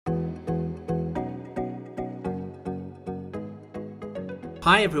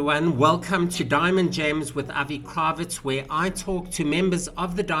Hi everyone, welcome to Diamond Gems with Avi Kravitz, where I talk to members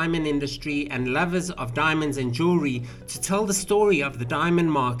of the diamond industry and lovers of diamonds and jewelry to tell the story of the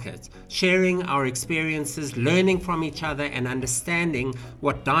diamond market, sharing our experiences, learning from each other and understanding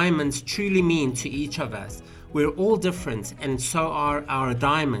what diamonds truly mean to each of us. We're all different and so are our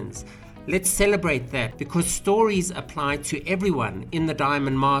diamonds. Let's celebrate that because stories apply to everyone in the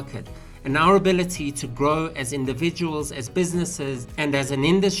diamond market. And our ability to grow as individuals, as businesses, and as an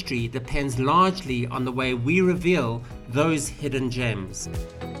industry depends largely on the way we reveal those hidden gems.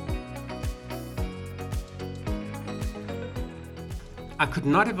 I could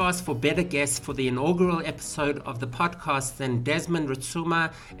not have asked for better guests for the inaugural episode of the podcast than Desmond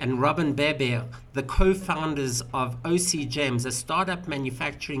Ratsoma and Bhebhe, the co-founders of OC Gems, a startup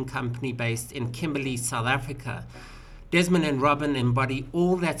manufacturing company based in Kimberley, South Africa. Desmond and Robin embody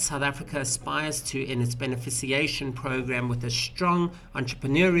all that South Africa aspires to in its beneficiation program with a strong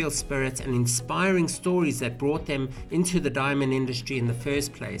entrepreneurial spirit and inspiring stories that brought them into the diamond industry in the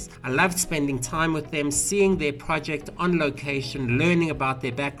first place. I loved spending time with them, seeing their project on location, learning about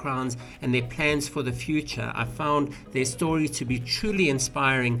their backgrounds and their plans for the future. I found their story to be truly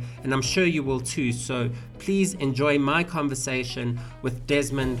inspiring and I'm sure you will too. So please enjoy my conversation with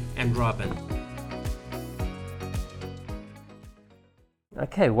Desmond and Robin.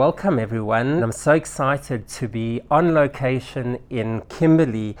 Okay, welcome everyone. I'm so excited to be on location in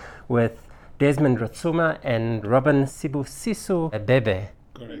Kimberley with Desmond Ratsoma and Robin Bhebhe.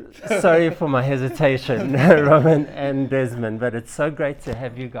 Correct. Sorry for my hesitation, Robin and Desmond, but it's so great to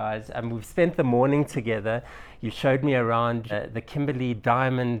have you guys. We've spent the morning together. You showed me around the Kimberley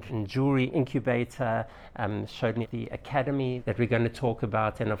Diamond and Jewelry Incubator, showed me the academy that we're going to talk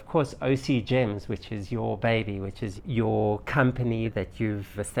about, and of course OC Gems, which is your baby, which is your company that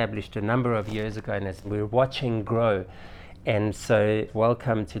you've established a number of years ago and as we're watching grow. And so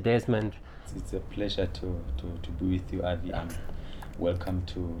welcome to Desmond. It's a pleasure to be with you, Avi. Welcome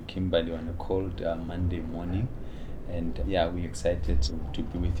to Kimberley on a cold Monday morning. And we're excited to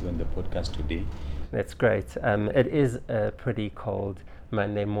be with you on the podcast today. That's great. It is a pretty cold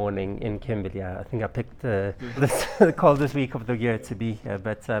Monday morning in Kimberley. I think I picked the coldest week of the year to be here.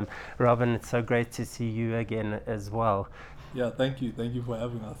 But Robin, it's so great to see you again as well. Yeah, thank you. Thank you for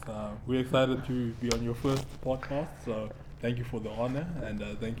having us. We're excited to be on your first podcast. So thank you for the honor and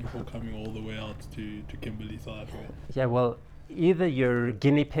thank you for coming all the way out to Kimberley, South Africa. Yeah, well, either you're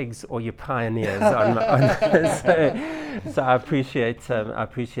guinea pigs or you're pioneers. So I appreciate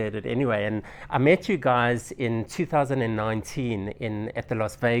it anyway. And I met you guys in 2019 at the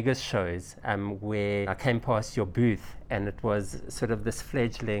Las Vegas shows, where I came past your booth, and it was sort of this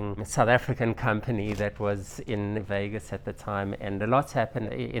fledgling South African company that was in Vegas at the time. And a lot's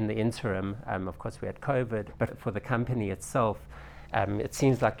happened in the interim. Of course, we had COVID, but for the company itself, it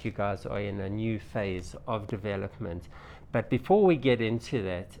seems like you guys are in a new phase of development. But before we get into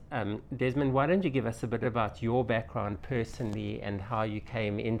that, Desmond, why don't you give us a bit about your background personally and how you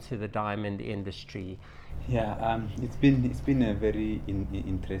came into the diamond industry? Yeah, it's been a very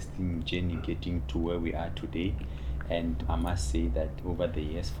interesting journey getting to where we are today. And I must say that over the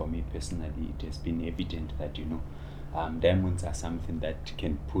years, for me personally, it has been evident that, diamonds are something that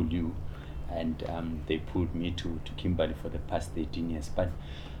can pull you. And they pulled me to Kimberley for the past 13 years. But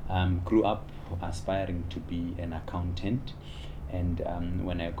grew up aspiring to be an accountant, and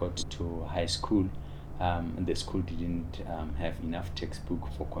when I got to high school, the school didn't have enough textbook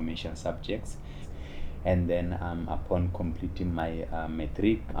for commercial subjects, and then upon completing my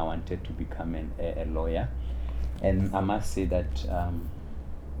matric, I wanted to become a lawyer, and I must say that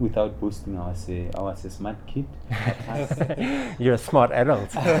without boasting, I was a smart kid. You're a smart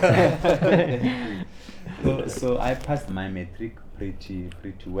adult. So I passed my matric pretty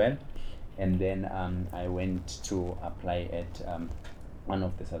well, and then I went to apply at one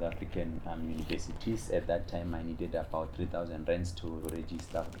of the South African universities. At that time, I needed about 3,000 rands to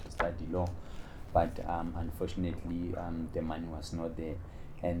register to study law, but unfortunately, the money was not there.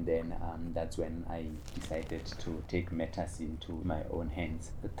 And then that's when I decided to take matters into my own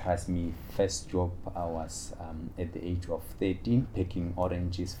hands. Trust me, first job I was at the age of 13, picking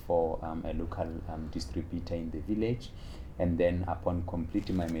oranges for a local distributor in the village. And then upon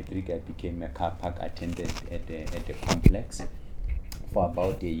completing my matric, I became a car park attendant at the complex for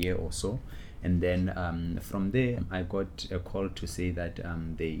about a year or so. And then from there, I got a call to say that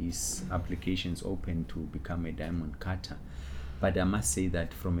there is applications open to become a diamond cutter. But I must say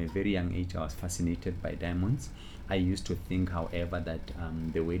that from a very young age, I was fascinated by diamonds. I used to think, however, that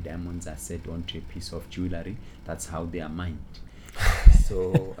the way diamonds are set onto a piece of jewelry, that's how they are mined.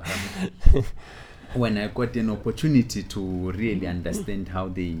 So when I got an opportunity to really understand how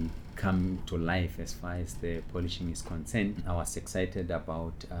they come to life as far as the polishing is concerned, I was excited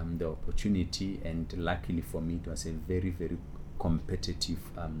about the opportunity, and luckily for me it was a very, very competitive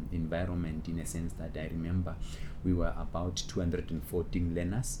environment, in a sense that I remember we were about 214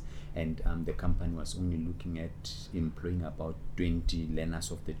 learners, and the company was only looking at employing about 20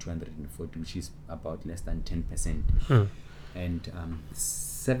 learners of the 240, which is about less than 10%. And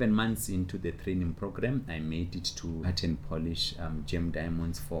 7 months into the training program, I made it to cut and polish gem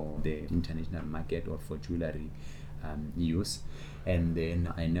diamonds for the international market or for jewelry use. And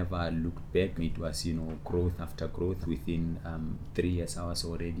then I never looked back. It was, growth after growth. Within 3 years, I was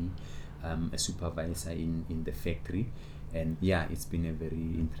already a supervisor in the factory. And yeah, it's been a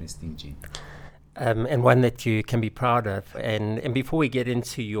very interesting journey. And one that you can be proud of. And before we get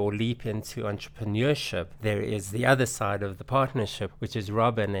into your leap into entrepreneurship, there is the other side of the partnership, which is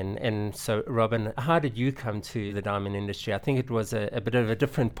Robin. And so, Robin, how did you come to the diamond industry? I think it was a bit of a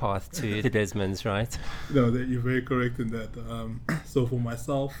different path to Desmond's, right? No, you're very correct in that. So for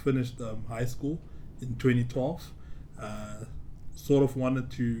myself, finished high school in 2012. Sort of wanted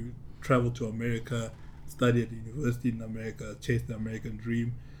to travel to America, study at the university in America, chase the American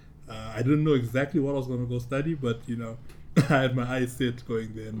dream. I didn't know exactly what I was going to go study, but I had my eyes set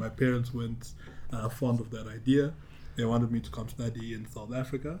going there, and my parents weren't fond of that idea. They wanted me to come study in South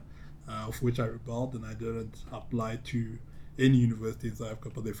Africa, of which I rebelled, and I didn't apply to any university in South Africa,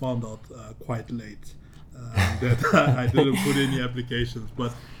 but they found out quite late that I didn't put any applications.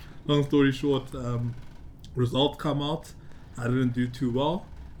 But long story short, results come out, I didn't do too well,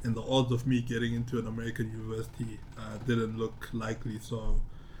 and the odds of me getting into an American university didn't look likely. So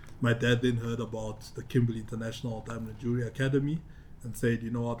my dad then heard about the Kimberley International Diamond and Jewelry Academy and said, you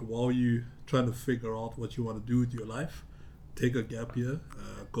know what, while you trying to figure out what you want to do with your life, take a gap year,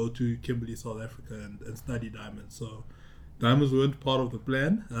 go to Kimberley, South Africa, and study diamonds. So diamonds weren't part of the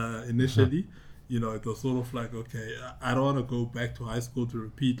plan initially. It was sort of like, okay, I don't want to go back to high school to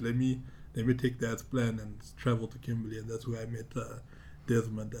repeat. Let me take Dad's plan and travel to Kimberley, and that's where I met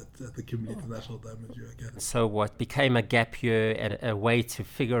Desmond at the Kimberley International Diamond Jewelry Academy. So what became a gap year and a way to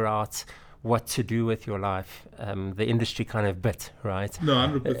figure out what to do with your life? The industry kind of bit, right? No,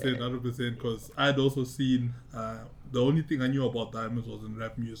 100%, because I'd also seen the only thing I knew about diamonds was in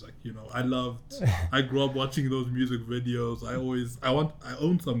rap music. I grew up watching those music videos. I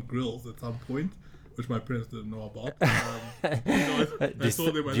owned some grills at some point, which my parents didn't know about. I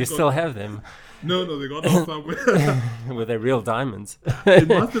saw them. Do you still have them? No, they got out somewhere. Were they real diamonds? It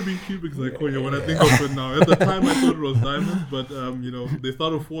must have been cubic zirconia when I think of it now. At the time, I thought it was diamonds, but they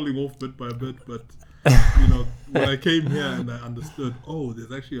started falling off bit by bit. But when I came here and I understood,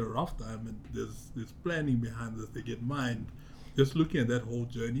 there's actually a rough diamond. There's planning behind this. They get mined. Just looking at that whole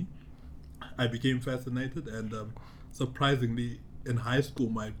journey, I became fascinated. And surprisingly, in high school,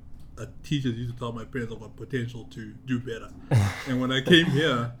 my teachers used to tell my parents about potential to do better. And when I came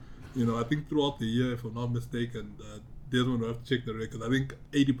here, I think throughout the year, if I'm not mistaken, Desmond will have to check the record. I think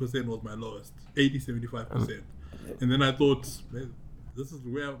 80% was my lowest, 75%. And then I thought, man, this is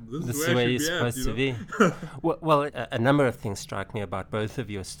where you're supposed to be. Well, a number of things strike me about both of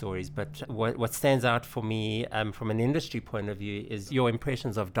your stories, but what stands out for me from an industry point of view is your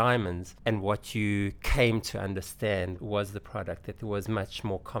impressions of diamonds, and what you came to understand was the product, that there was much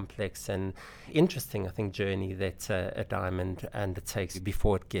more complex and interesting, I think, journey that a diamond undertakes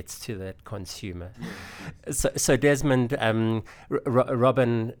before it gets to that consumer. So Desmond,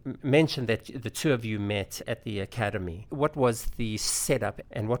 Robin mentioned that the two of you met at the academy. What was the setup,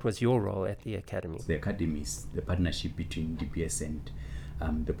 and what was your role at the academy? The academy is the partnership between DPS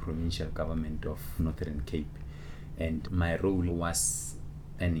and the provincial government of Northern Cape, and my role was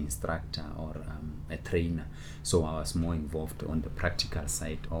an instructor or a trainer. So I was more involved on the practical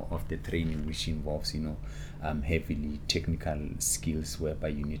side of the training, which involves heavily technical skills, whereby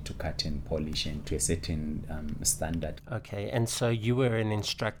you need to cut and polish and to a certain standard. Okay, and so you were an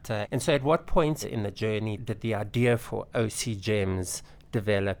instructor. And so at what point in the journey did the idea for OC Gems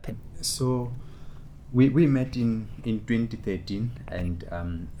develop? So we met in 2013,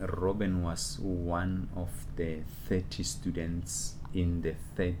 and Robin was one of the 30 students in the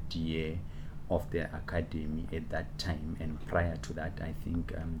third year of the academy at that time. And prior to that, I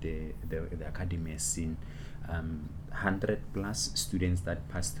think the academy has seen 100 plus students that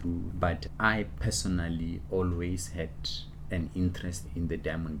passed through. But I personally always had an interest in the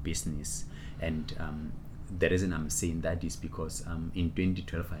diamond business, and the reason I'm saying that is because in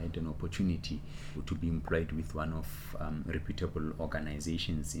 2012 I had an opportunity to be employed with one of reputable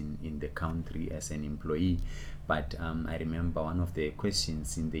organizations in the country as an employee. But I remember one of the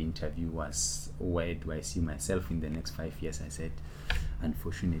questions in the interview was, where do I see myself in the next 5 years? I said,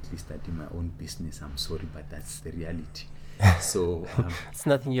 unfortunately, starting my own business. I'm sorry, but that's the reality. So it's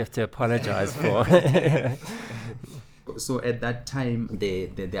nothing you have to apologize for. So at that time,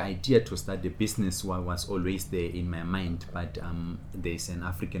 the idea to start the business was always there in my mind. But there's an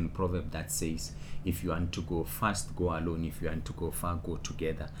African proverb that says, if you want to go fast, go alone. If you want to go far, go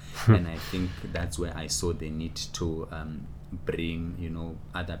together. And I think that's where I saw the need to bring,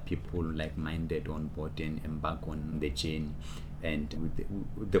 other people like-minded on board and embark on the journey. And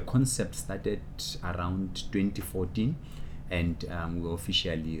the concept started around 2014, and we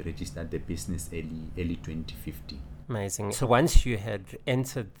officially registered the business early 2015. Amazing. So once you had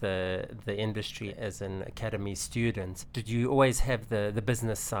entered the industry as an academy student, did you always have the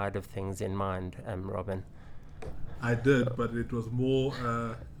business side of things in mind, Robin? I did, but it was more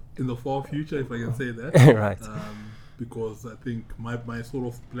in the far future, if I can say that. Right. Because I think my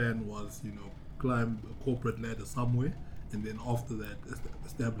sort of plan was, climb a corporate ladder somewhere, and then after that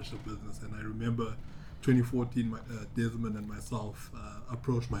establish a business. And I remember 2014, Desmond and myself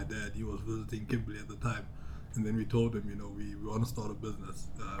approached my dad. He was visiting Kimberley at the time. And then we told him, we want to start a business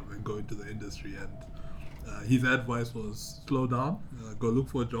and go into the industry. And his advice was slow down, go look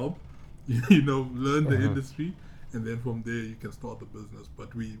for a job, learn the industry, and then from there you can start the business.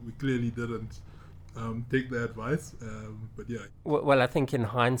 But we clearly didn't take the advice. But yeah. Well, I think in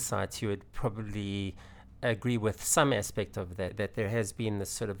hindsight you would probably agree with some aspect of that there has been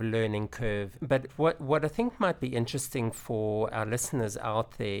this sort of learning curve. But what I think might be interesting for our listeners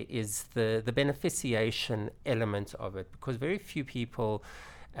out there is the beneficiation element of it, because very few people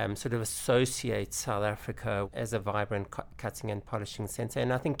sort of associate South Africa as a vibrant cutting and polishing centre,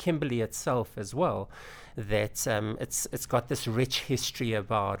 and I think Kimberley itself as well, that it's got this rich history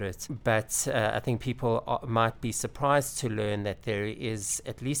about it. But I think people might be surprised to learn that there is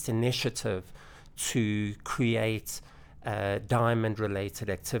at least initiative to create diamond-related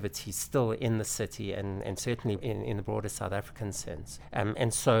activities still in the city and certainly in the broader South African sense.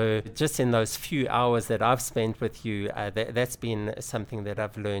 And so just in those few hours that I've spent with you, that's been something that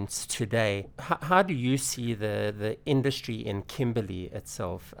I've learned today. How do you see the industry in Kimberley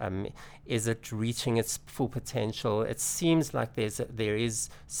itself? Is it reaching its full potential? It seems like there is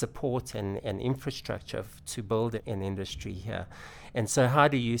support and infrastructure to build an industry here. And so how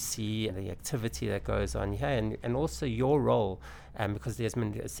do you see the activity that goes on here and also your role? Because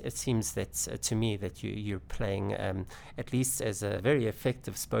Desmond, it seems that to me that you're playing at least as a very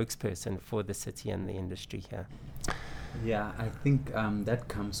effective spokesperson for the city and the industry here. Yeah, I think that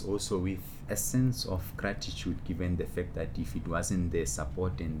comes also with a sense of gratitude, given the fact that if it wasn't the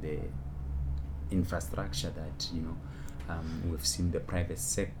support and the infrastructure that, we've seen the private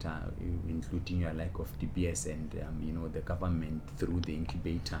sector, including your like of DBS and the government through the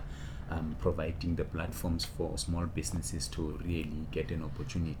incubator, providing the platforms for small businesses to really get an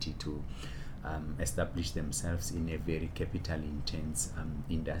opportunity to establish themselves in a very capital intense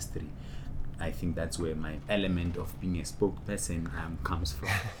industry. I think that's where my element of being a spokesperson comes from.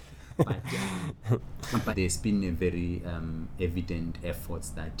 But there's been a very evident efforts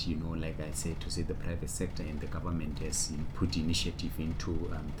that, like I said, to say the private sector and the government has put initiative into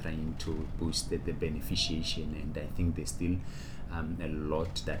trying to boost the beneficiation, and I think there's still a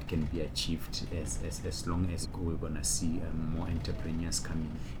lot that can be achieved as long as we're going to see more entrepreneurs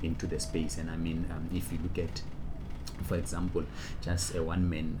coming into the space. And I mean, if you look at, for example, just a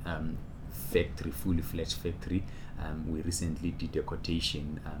one-man factory, fully fledged factory, we recently did a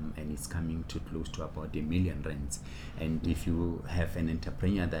quotation and it's coming to close to about R1 million. And if you have an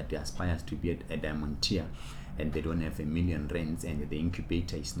entrepreneur that aspires to be a diamond tier and they don't have R1 million and the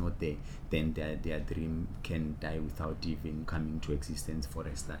incubator is not there, then their dream can die without even coming to existence for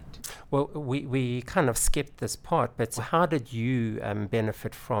a start. Well, we kind of skipped this part, but how did you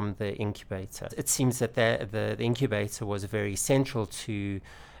benefit from the incubator? It seems that the incubator was very central to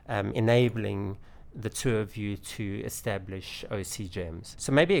enabling the two of you to establish OC Gems.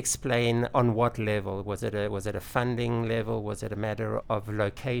 So maybe explain on what level. Was it a funding level? Was it a matter of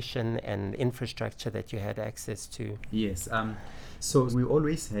location and infrastructure that you had access to? Yes. So we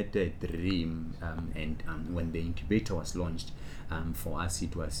always had a dream, and when the incubator was launched, for us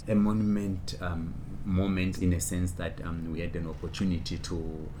it was a moment in a sense that we had an opportunity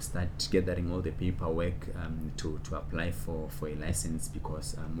to start gathering all the paperwork to apply for a license,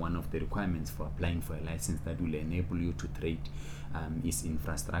 because one of the requirements for applying for a license that will enable you to trade is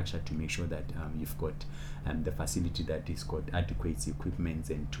infrastructure, to make sure that you've got the facility that is got adequate equipment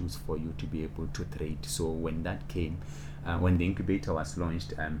and tools for you to be able to trade. So when that came, when the incubator was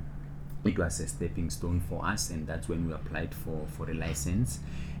launched, it was a stepping stone for us, and that's when we applied for a license.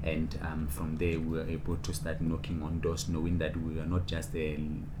 And from there we were able to start knocking on doors, knowing that we were not just a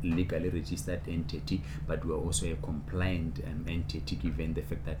legally registered entity, but we were also a compliant entity, given the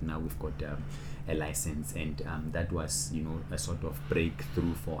fact that now we've got a license. And that was, a sort of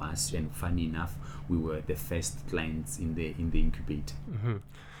breakthrough for us. And funny enough, we were the first clients in the incubator. Mm-hmm.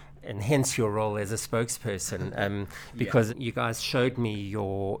 And hence your role as a spokesperson, because you guys showed me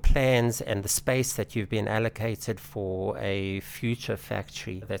your plans and the space that you've been allocated for a future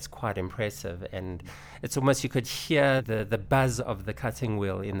factory. That's quite impressive, and it's almost, you could hear the buzz of the cutting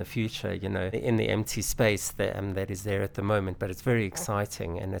wheel in the future, in the empty space that is there at the moment. But it's very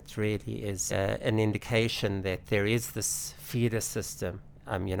exciting, and it really is an indication that there is this feeder system,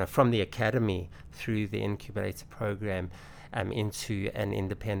 from the academy through the incubator program, into an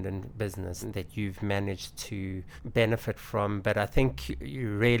independent business that you've managed to benefit from. But I think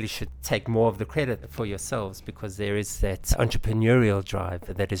you really should take more of the credit for yourselves, because there is that entrepreneurial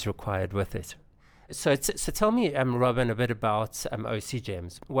drive that is required with it. So tell me, Robin, a bit about OC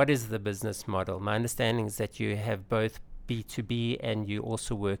Gems. What is the business model? My understanding is that you have both B2B and you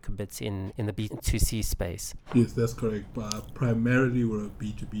also work a bit in the B2C space. Yes, that's correct. Primarily, we're a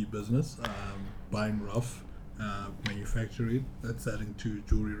B2B business, buying rough, manufacturing, that's selling to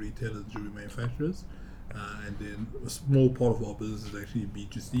jewelry retailers, jewelry manufacturers, and then a small part of our business is actually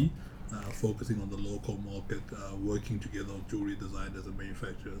B2C, focusing on the local market, working together with jewelry designers and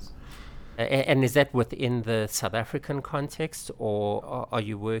manufacturers. And is that within the South African context, or are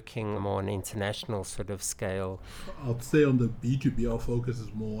you working more on an international sort of scale? I'd say on the B2B, our focus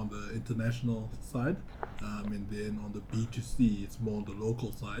is more on the international side, and then on the B2C, it's more on the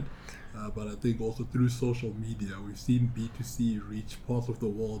local side. But I think also through social media, we've seen B2C reach parts of the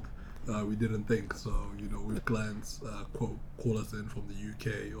world we didn't think. So, with clients call us in from the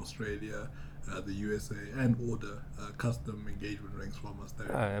UK, Australia, the USA, and order custom engagement rings from us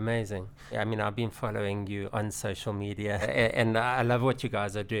there. Oh, amazing. I mean, I've been following you on social media, and I love what you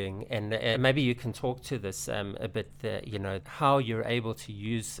guys are doing. And maybe you can talk to this a bit, how you're able to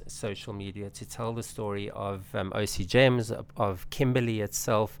use social media to tell the story of OC Gems, of Kimberley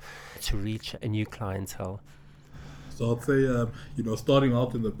itself, to reach a new clientele. So I'd say, starting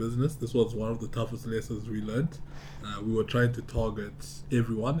out in the business, this was one of the toughest lessons we learned. We were trying to target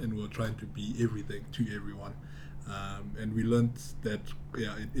everyone, and we were trying to be everything to everyone. And we learned that,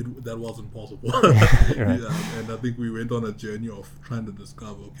 that wasn't possible. Right. And I think we went on a journey of trying to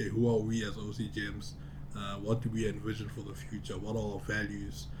discover, okay, who are we as OC Gems? What do we envision for the future? What are our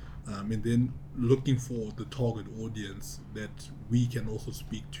values? And then looking for the target audience that we can also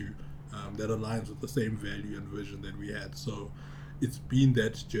speak to, that aligns with the same value and vision that we had. So it's been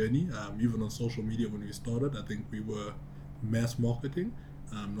that journey. Even on social media when we started, I think we were mass marketing.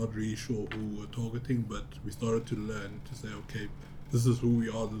 Not really sure who we were targeting, but we started to learn to say, okay, this is who we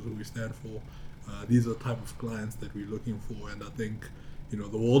are, this is who we stand for. These are the type of clients that we're looking for. And I think,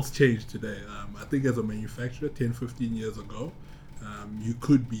 the world's changed today. I think as a manufacturer 10, 15 years ago, you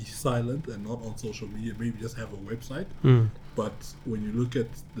could be silent and not on social media, maybe just have a website. But when you look at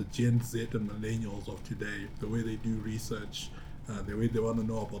the Gen Z and millennials of today, the way they do research, the way they want to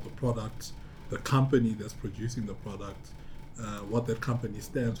know about the product, the company that's producing the product, what that company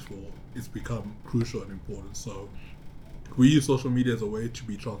stands for, it's become crucial and important. So we use social media as a way to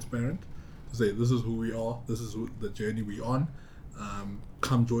be transparent, to say this is who we are, this is the journey we're on.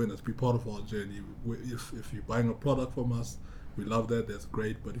 Come join us, be part of our journey. If you're buying a product from us, we love that, that's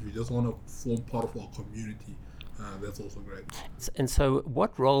great. But if you just want to form part of our community, that's also great. And so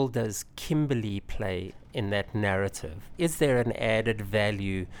what role does Kimberley play in that narrative? Is there an added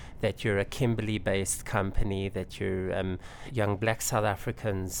value that you're a Kimberley-based company, that you're young black South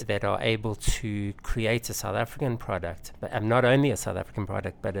Africans that are able to create a South African product, but not only a South African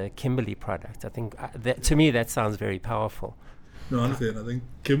product, but a Kimberley product? I think to me that sounds very powerful. No, I understand. I think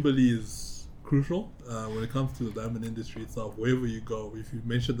Kimberley is crucial when it comes to the diamond industry itself. Wherever you go, if you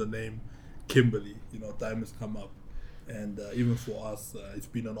mention the name Kimberley, diamonds come up. And even for us, it's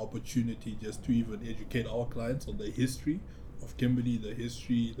been an opportunity just to even educate our clients on the history of Kimberley, the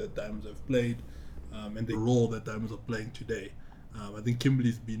history that diamonds have played, and the role that diamonds are playing today. I think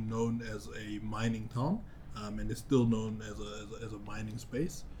Kimberley's been known as a mining town, and it's still known as a mining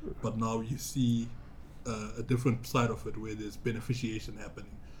space. But now you see a different side of it where there's beneficiation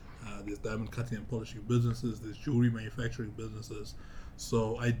happening. There's diamond cutting and polishing businesses, there's jewelry manufacturing businesses.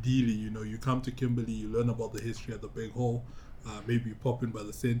 So ideally, you come to Kimberley, you learn about the history at the Big Hall, Maybe you pop in by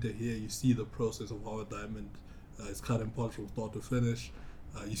the center here, you see the process of how a diamond is cut and polished from start to finish.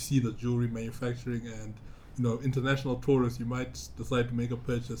 You see the jewelry manufacturing, and international tourists, you might decide to make a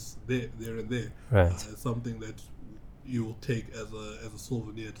purchase there and there. Right. It's something that you will take as a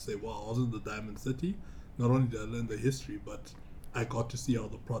souvenir to say, wow, I was in the Diamond City. Not only did I learn the history, but I got to see how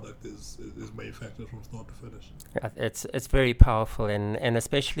the product is manufactured from start to finish. It's very powerful, and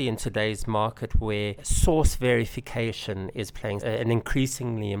especially in today's market where source verification is playing an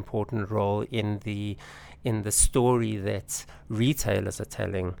increasingly important role in the story that retailers are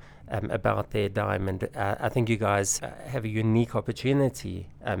telling about their diamond. I think you guys have a unique opportunity,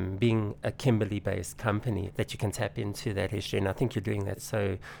 being a Kimberley-based company, that you can tap into that history, and I think you're doing that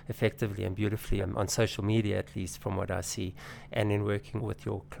so effectively and beautifully on social media, at least from what I see, and in working with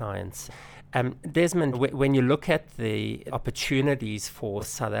your clients. Desmond, when you look at the opportunities for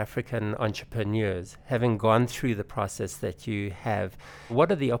South African entrepreneurs, having gone through the process that you have,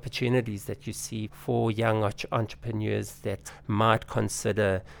 what are the opportunities that you see for young entrepreneurs that might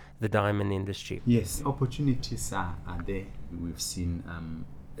consider the diamond industry? Yes, opportunities are there. We've seen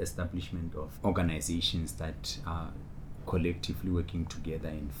establishment of organizations that are collectively working together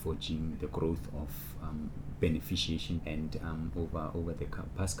and forging the growth of beneficiation, and over the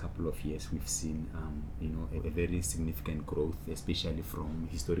past couple of years we've seen a very significant growth, especially from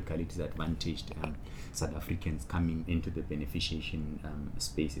historically disadvantaged South Africans coming into the beneficiation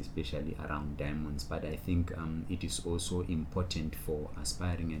space, especially around diamonds. But I think it is also important for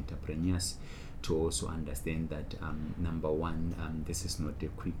aspiring entrepreneurs to also understand that number one, this is not a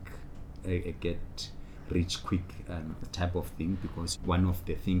quick get rich quick type of thing, because one of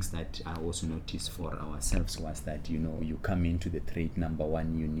the things that I also noticed for ourselves was that you come into the trade, number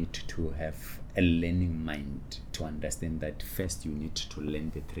one, you need to have a learning mind to understand that first you need to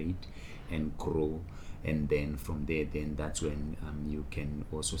learn the trade and grow, and then from there, then that's when you can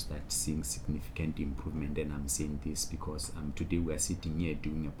also start seeing significant improvement. And I'm saying this because today we're sitting here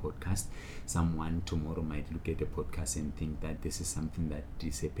doing a podcast. Someone tomorrow might look at the podcast and think that this is something that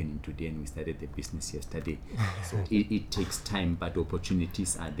is happening today, and we started the business yesterday. So it takes time, but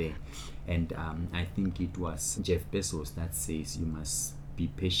opportunities are there. And I think it was Jeff Bezos that says you must be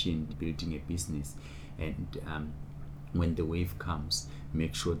patient building a business, and when the wave comes,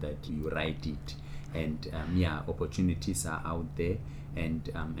 make sure that you ride it. And opportunities are out there, and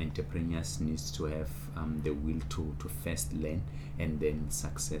entrepreneurs need to have the will to first learn, and then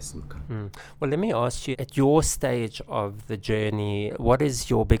success will come. Well, let me ask you, at your stage of the journey, what is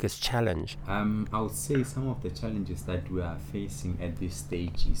your biggest challenge? I would say some of the challenges that we are facing at this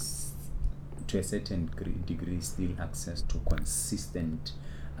stage is, to a certain degree, still access to consistent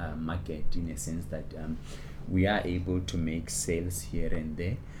market, in a sense that we are able to make sales here and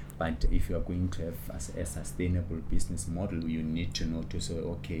there. But if you are going to have a sustainable business model, you need to know to say,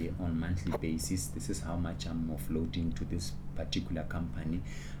 okay, on a monthly basis, this is how much I'm offloading to this particular company.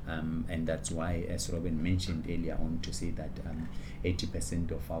 And that's why, as Robin mentioned earlier on, to say that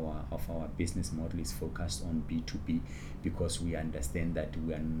 80% of our business model is focused on B2B, because we understand that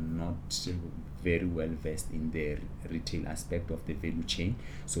we are not very well versed in the retail aspect of the value chain.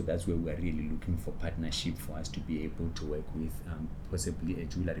 So that's where we are really looking for partnership for us to be able to work with possibly a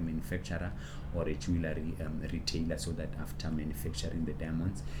jewelry manufacturer or a jewelry retailer, so that after manufacturing the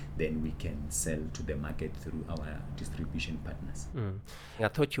diamonds, then we can sell to the market through our distribution partners. I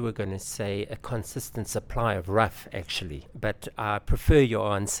thought you were going to say a consistent supply of rough, actually, but I prefer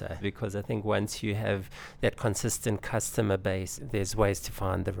your answer, because I think once you have that consistent customer base, there's ways to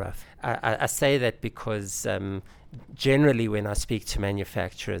find the rough. I say that because generally when I speak to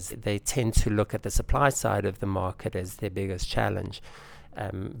manufacturers, they tend to look at the supply side of the market as their biggest challenge.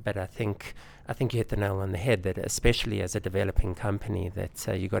 But I think you hit the nail on the head, that especially as a developing company,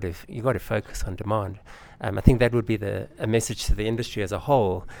 that you got to focus on demand. I think that would be a message to the industry as a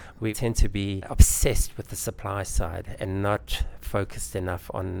whole. We tend to be obsessed with the supply side and not focused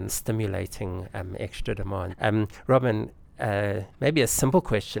enough on stimulating extra demand. Robin, maybe a simple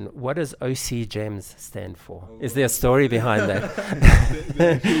question: what does OC Gems stand for? Is there a story behind that?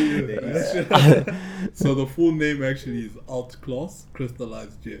 So the full name actually is Alt-Class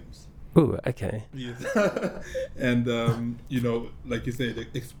Crystallized Gems. Ooh, okay. Yes. And like you say, the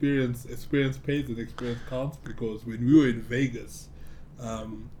experience pays and experience counts, because when we were in Vegas,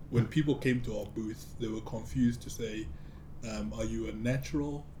 when people came to our booth, they were confused to say, are you a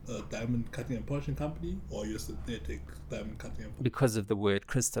natural diamond cutting and polishing company, or are you a synthetic diamond cutting and polishing? Because of the word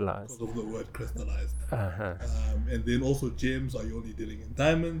crystallized. Because of the word crystallized. Uh-huh. And then also gems, are you only dealing in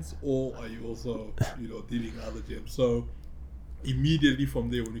diamonds, or are you also dealing in other gems? So immediately from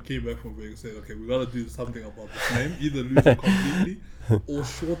there, when we came back from Vegas, said, okay, we got to do something about this name, either lose it completely or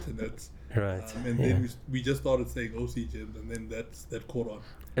shorten it. Right. And then we just started saying OC Gems, and then that caught on.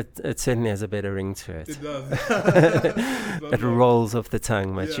 It certainly has a better ring to it. It does. It rolls off the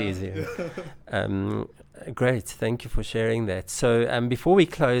tongue much easier. Yeah. Great, thank you for sharing that. So before we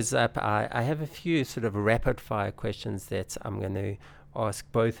close up, I have a few sort of rapid fire questions that I'm going to ask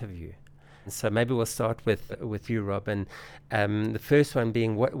both of you. So maybe we'll start with you, Robin. The first one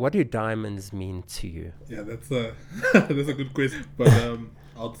being, what do diamonds mean to you? Yeah, that's a good question. But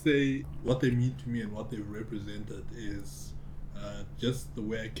I'd say what they mean to me and what they've represented is just the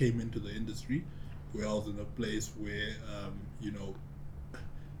way I came into the industry, where I was in a place where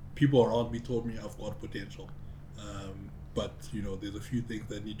people around me told me I've got potential, but there's a few things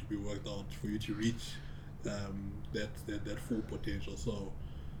that need to be worked out for you to reach that full potential. So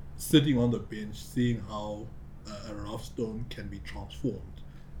sitting on the bench, seeing how a rough stone can be transformed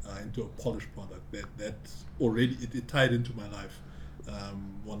into a polished product, that already it tied into my life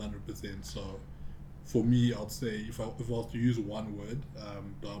 100%. So for me, I'd say if I was to use one word,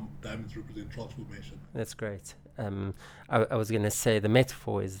 diamonds represent transformation. That's great. I was going to say the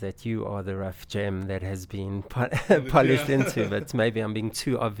metaphor is that you are the rough gem that has been polished into, but maybe I'm being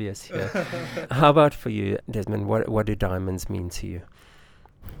too obvious here. How about for you, Desmond? What do diamonds mean to you?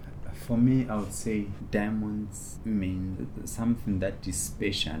 For me, I would say diamonds mean something that is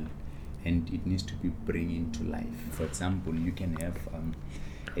special and it needs to be brought into life. For example, you can have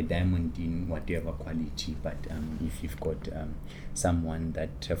a diamond in whatever quality, but if you've got someone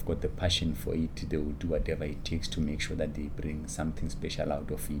that have got the passion for it, they will do whatever it takes to make sure that they bring something special out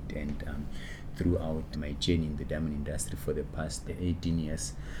of it. And throughout my journey in the diamond industry for the past 18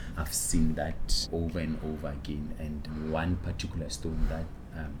 years, I've seen that over and over again. And one particular stone that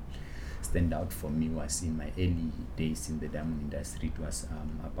stand out for me was in my early days in the diamond industry. It was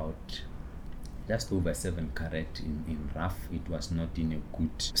about just over 7 carat in rough. It was not in a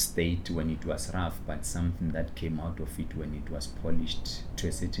good state when it was rough, but something that came out of it when it was polished to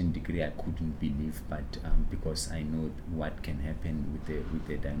a certain degree I couldn't believe, but because I know what can happen with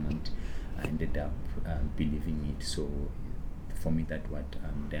the diamond, I ended up believing it. So for me, that's what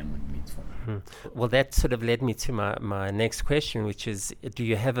diamond means for me. Well, that sort of led me to my next question, which is, do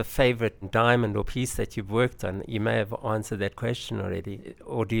you have a favorite diamond or piece that you've worked on? You may have answered that question already,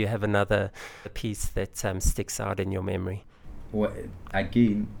 or do you have another piece that sticks out in your memory? Well,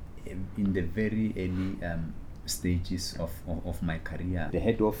 again, in the very early stages of my career, the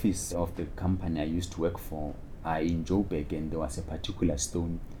head office of the company I used to work for are in Joburg, and there was a particular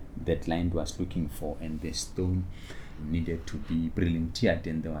stone that client was looking for, and the stone needed to be brilliantiated,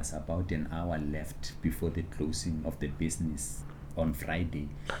 and there was about an hour left before the closing of the business on Friday,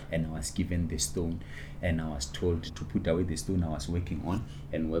 and I was given the stone, and I was told to put away the stone I was working on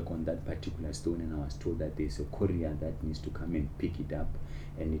and work on that particular stone, and I was told that there's a courier that needs to come and pick it up,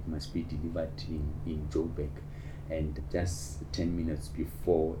 and it must be delivered in Joburg. And just 10 minutes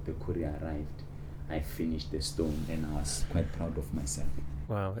before the courier arrived, I finished the stone, and I was quite proud of myself.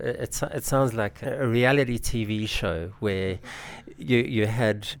 Wow, it sounds like a reality TV show where you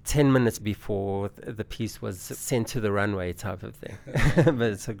had 10 minutes before the piece was sent to the runway type of thing.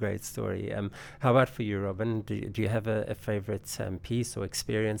 But it's a great story. How about for you, Robin? Do you have a favorite piece or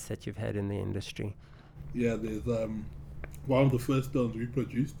experience that you've had in the industry? Yeah, there's one of the first stones we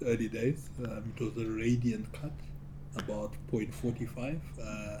produced early days. It was a radiant cut, about 0.45,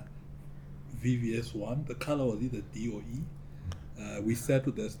 VVS1. The color was either D or E. We sat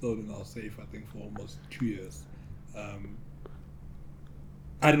with that stone in our safe, I think, for almost 2 years.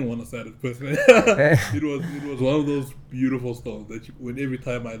 I didn't want to sell it personally. It was one of those beautiful stones that when every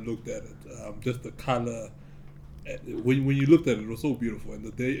time I looked at it, just the color, when you looked at it, it was so beautiful. And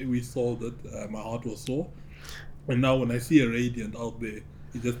the day we sold it, my heart was sore. And now when I see a radiant out there,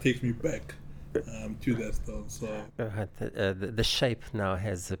 it just takes me back to that stone. So the shape now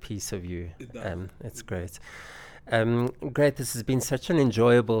has a piece of you. It's great. Great. This has been such an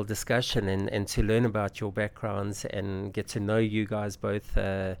enjoyable discussion, and to learn about your backgrounds and get to know you guys both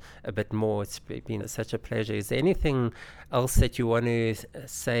a bit more. It's been such a pleasure. Is there anything else that you want to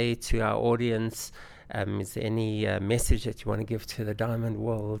say to our audience? Is there any message that you want to give to the diamond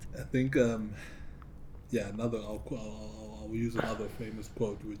world? I think, I'll use another famous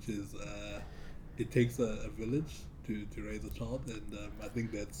quote, which is, it takes a village to raise a child, and I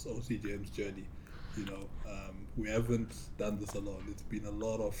think that's OCGM's journey. We haven't done this alone. It's been a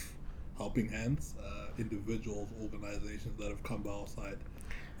lot of helping hands, individuals, organizations that have come by our side.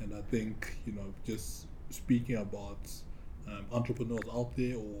 And I think, just speaking about entrepreneurs out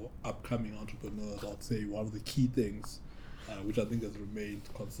there or upcoming entrepreneurs, I'd say one of the key things which I think has remained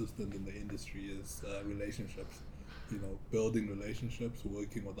consistent in the industry, is relationships. Building relationships,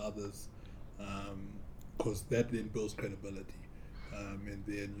 working with others, because that then builds credibility. And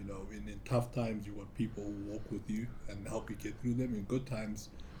then, in tough times, you want people who walk with you and help you get through them. In good times,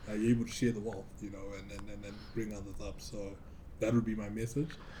 you're able to share the wealth, and bring others up. So that would be my message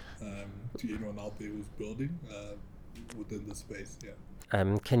to anyone out there who's building within the space. Yeah.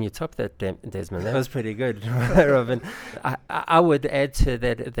 Can you top that, Desmond? That was pretty good, Robin. I would add to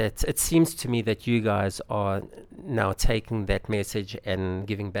that it seems to me that you guys are now taking that message and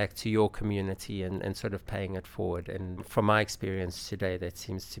giving back to your community and sort of paying it forward. And from my experience today, that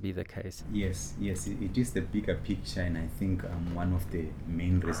seems to be the case. Yes, it is the bigger picture, and I think one of the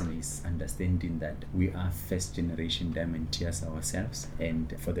main reasons is understanding that we are first generation diamanteers ourselves,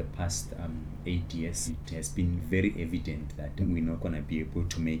 and for the past 8 years, it has been very evident that we're not going to be able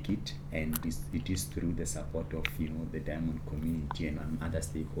to make it, and it is through the support of the diamond community and other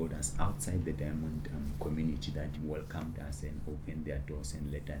stakeholders outside the diamond community that welcomed us and opened their doors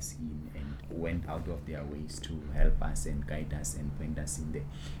and let us in and went out of their ways to help us and guide us and point us in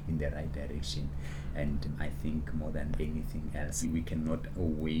the right direction. And I think more than anything else, we cannot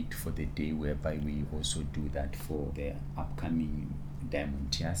wait for the day whereby we also do that for the upcoming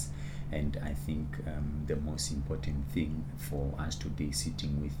diamanteers. And I think the most important thing for us today,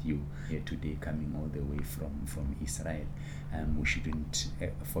 sitting with you here today, coming all the way from Israel, we shouldn't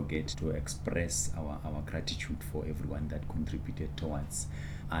forget to express our gratitude for everyone that contributed towards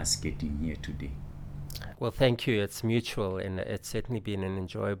us getting here today. Well, thank you. It's mutual, and it's certainly been an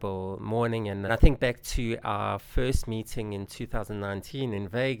enjoyable morning. And I think back to our first meeting in 2019 in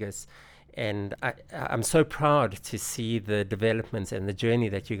Vegas, and I'm so proud to see the developments and the journey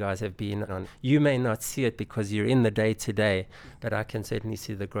that you guys have been on. You may not see it because you're in the day-to-day, but I can certainly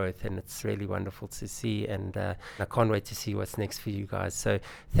see the growth, and it's really wonderful to see, and I can't wait to see what's next for you guys. So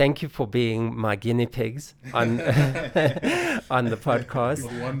thank you for being my guinea pigs on on the podcast.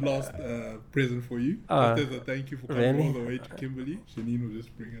 One last present for you. Just as a thank you for coming all the way to Kimberley. Janine will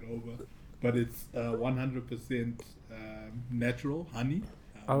just bring it over. But it's 100% natural honey.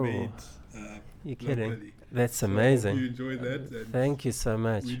 Made, you're kidding. Locally. That's amazing. I hope you enjoy that. And thank you so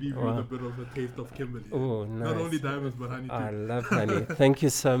much. We leave you with a bit of a taste of Kimberley. Oh, nice. Not only diamonds, but honey too. I love honey. Thank you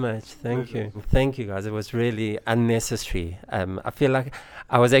so much. Thank you. Thank you, guys. It was really unnecessary. I feel like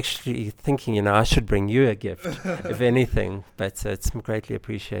I was actually thinking, I should bring you a gift, if anything, but it's greatly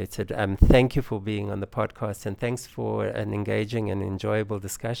appreciated. Thank you for being on the podcast, and thanks for an engaging and enjoyable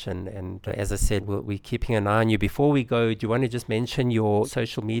discussion. And as I said, we're keeping an eye on you. Before we go, do you want to just mention your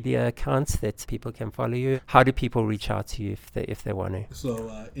social media accounts that people can follow you? How do people reach out to you if they want to? So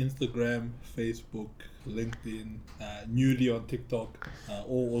Instagram, Facebook, LinkedIn, newly on TikTok,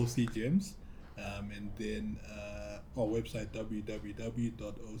 all OC Gems, and then our website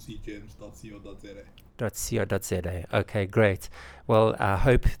www.ocgems.co.za. .co.za. Okay, great. Well, I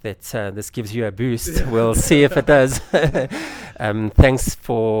hope that this gives you a boost. We'll see if it does. Thanks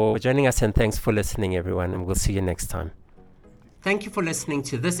for joining us, and thanks for listening, everyone, and we'll see you next time. Thank you for listening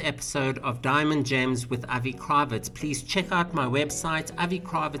to this episode of Diamond Gems with Avi Kravitz. Please check out my website,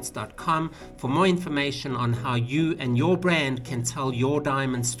 avikravitz.com, for more information on how you and your brand can tell your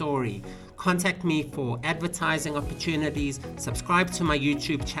diamond story. Contact me for advertising opportunities, subscribe to my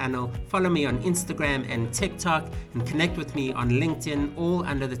YouTube channel, follow me on Instagram and TikTok, and connect with me on LinkedIn, all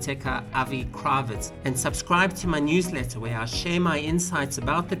under the ticker Avi Kravitz. And subscribe to my newsletter where I share my insights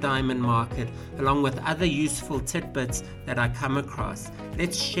about the diamond market along with other useful tidbits that I come across.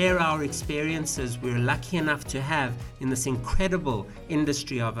 Let's share our experiences we're lucky enough to have in this incredible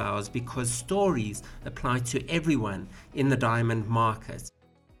industry of ours, because stories apply to everyone in the diamond market.